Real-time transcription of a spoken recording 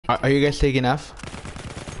Are you guys taking F?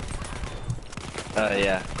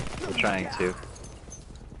 Yeah. We're trying to.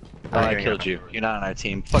 Oh, I killed you. You're not on our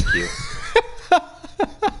team. Fuck you.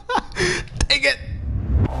 Take it!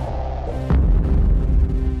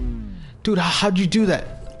 Dude, how'd you do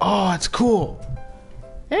that? Oh, it's cool.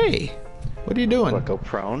 Hey, what are you doing? What, go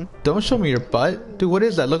prone? Don't show me your butt. Dude, what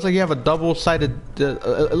is that? Looks like you have a double-sided...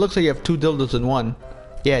 it looks like you have two dildos in one.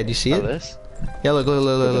 Yeah, do you see it? This? Yeah, look.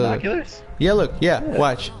 Binoculars? Yeah, look. Yeah,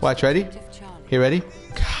 watch. Watch, ready? You ready?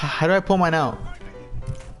 How do I pull mine out?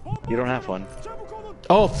 You don't have one.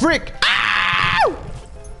 Oh, frick! Ow!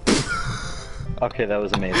 Okay, that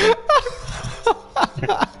was amazing.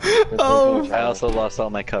 Oh. I also lost all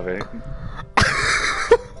my cover.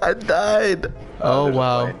 I died. Oh,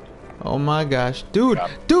 wow. Oh my gosh. Dude,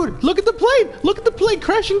 look at the plane! Look at the plane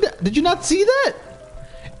crashing down. Did you not see that?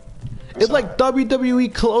 It like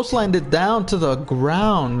WWE clotheslined it down to the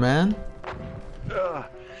ground, man. Ugh.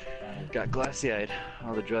 Got glassy-eyed.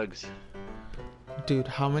 All the drugs. Dude,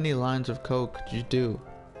 how many lines of coke did you do?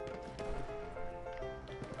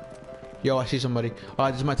 Yo, I see somebody. Oh,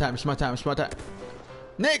 this is my time. It's my time. It's my time.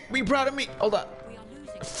 Nick, be proud of me. Hold on.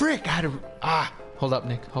 Frick, I had to... Hold up,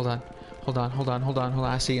 Nick. Hold on. Hold on.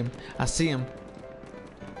 I see him.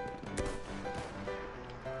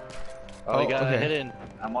 Oh, he got hidden.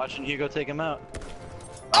 I'm watching Hugo take him out.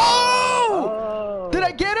 Oh! Did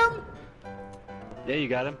I get him? Yeah, you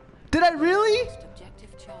got him. Did I really?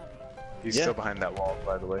 He's still behind that wall,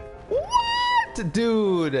 by the way. What?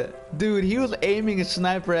 Dude, he was aiming a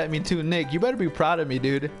sniper at me too, Nick. You better be proud of me,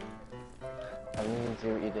 dude. I didn't even see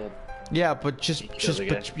what you did. Yeah, but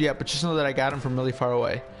just know that I got him from really far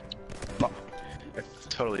away. I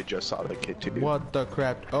totally just saw the kid too. What the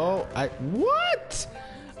crap? Oh, what?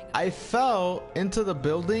 I fell into the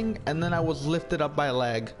building and then I was lifted up by a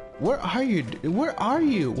leg. Where are you? Where are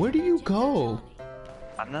you? Where do you go?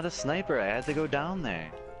 I'm not a sniper. I had to go down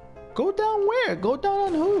there. Go down where? Go down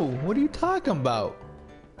on who? What are you talking about?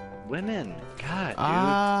 Women. God, dude.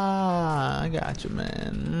 I got you,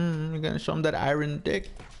 man. You're gonna show him that iron dick?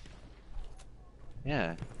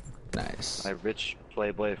 Yeah. Nice. My rich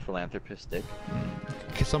playboy philanthropist dick.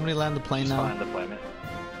 Can somebody land the plane Just now? find deployment.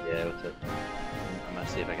 Yeah, what's it? I'm gonna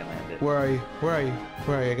see if I can land it. Where are you?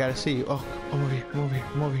 I gotta see you. Oh, I'm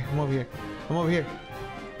over here.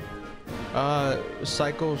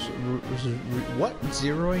 Cycles, what?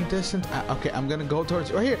 Zeroing distance? Okay, I'm gonna go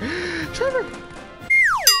towards, right here. Trevor!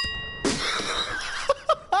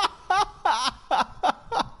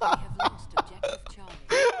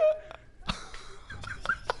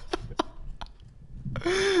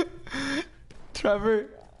 Trevor.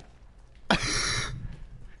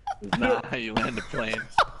 It's not how you land a plane.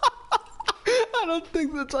 I don't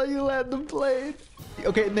think that's how you land the plane.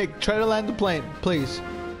 Okay, Nick, try to land the plane, please.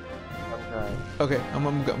 Okay, I'm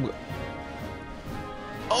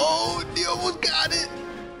oh, you almost got it.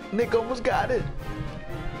 Nick almost got it.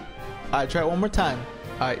 All right, try it one more time.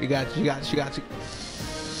 All right, you got it. Oh, you got it.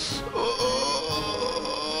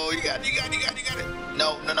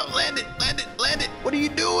 No, land it. What are you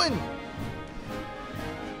doing?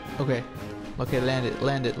 Okay, land it.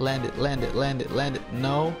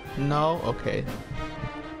 No, okay.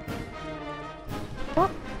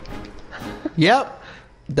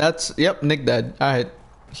 Yep, Nick dead. Alright.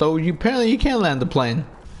 So apparently you can land the plane.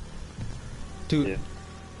 Dude, yeah.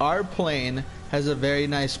 Our plane has a very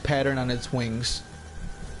nice pattern on its wings.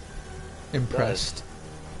 Impressed.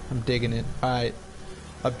 I'm digging it. Alright.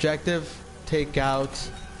 Objective, take out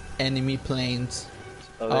enemy planes.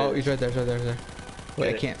 Oh, he's right there.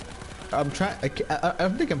 Wait, I can't. I'm trying. I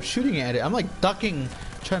don't think I'm shooting at it. I'm like ducking,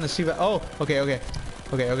 trying to see that. Oh, okay.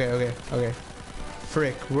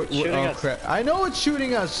 Frick. Oh crap. I know it's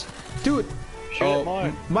shooting us. Dude. Shoot it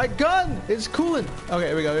more. My gun is cooling. Okay,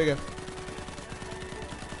 here we go.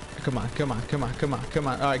 Come on.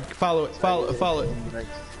 Alright, follow it.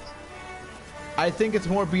 I think it's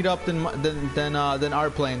more beat up than our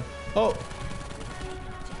plane. Oh.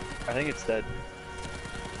 I think it's dead.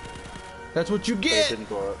 That's what you get. It didn't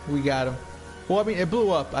blow up. We got him. Well, I mean, it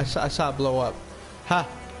blew up. I saw it blow up. Ha!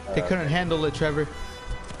 They couldn't handle it, Trevor.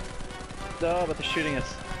 No, but they're shooting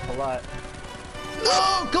us a lot.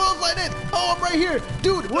 No! Clothesline it! Oh, I'm right here!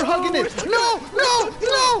 Dude, we're hugging it! No!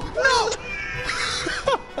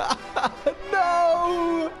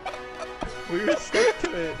 No! We were stuck to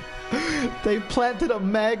it. They planted a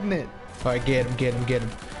magnet. Alright, get him.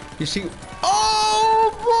 You see...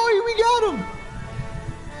 Oh, boy, we got him!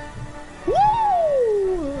 Woo!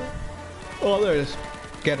 Oh, there it is.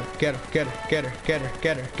 Get her.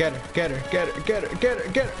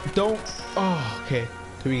 Don't. Oh, okay.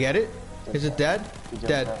 Do we get it? Is it dead?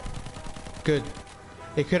 Dead. Good.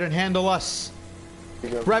 It couldn't handle us.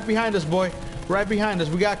 Right behind us, boy. Right behind us.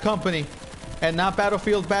 We got company. And not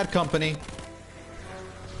Battlefield bad company.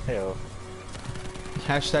 Heyo.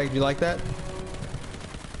 Hashtag, do you like that?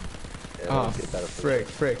 Yeah, Oh, let's get Battlefield.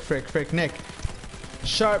 frick. Nick.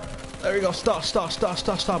 Sharp. There we go. Stop,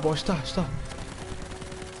 boy. Stop.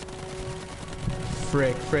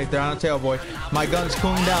 Frick. They're on a tail, boy. My gun's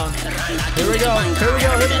cooling down. Here we go.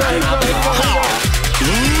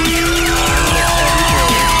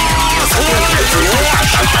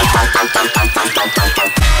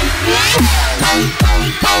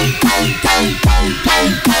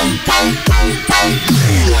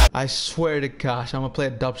 I swear to gosh, I'm gonna play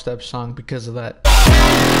a dubstep song because of that.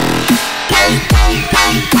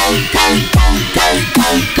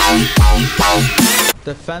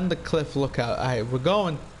 Defend the cliff lookout. Alright, we're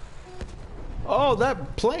going. Oh,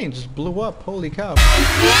 that plane just blew up. Holy cow.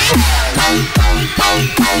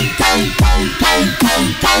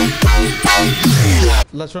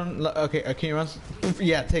 Let's run. Okay, can you run?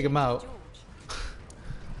 Yeah, take him out.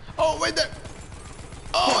 Oh, right there.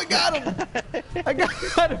 Oh, I got him. I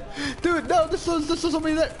got him. Dude, no, this was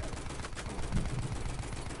somebody there.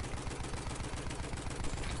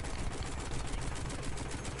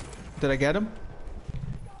 Did I get him?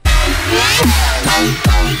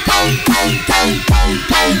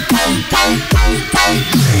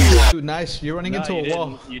 Dude, nice. You're running into a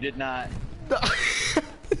wall. You did not.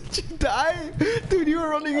 Did you die? Dude, you were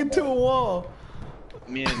running into a wall.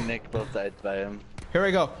 Me and Nick both died by him. Here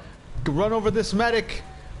we go. Run over this medic.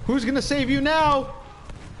 Who's gonna save you now?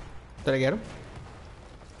 Did I get him?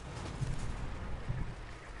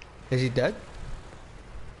 Is he dead?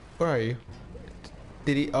 Where are you?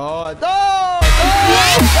 Did he? Oh, no!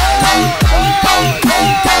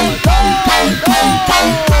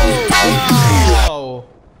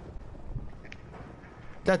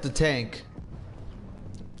 That's a tank.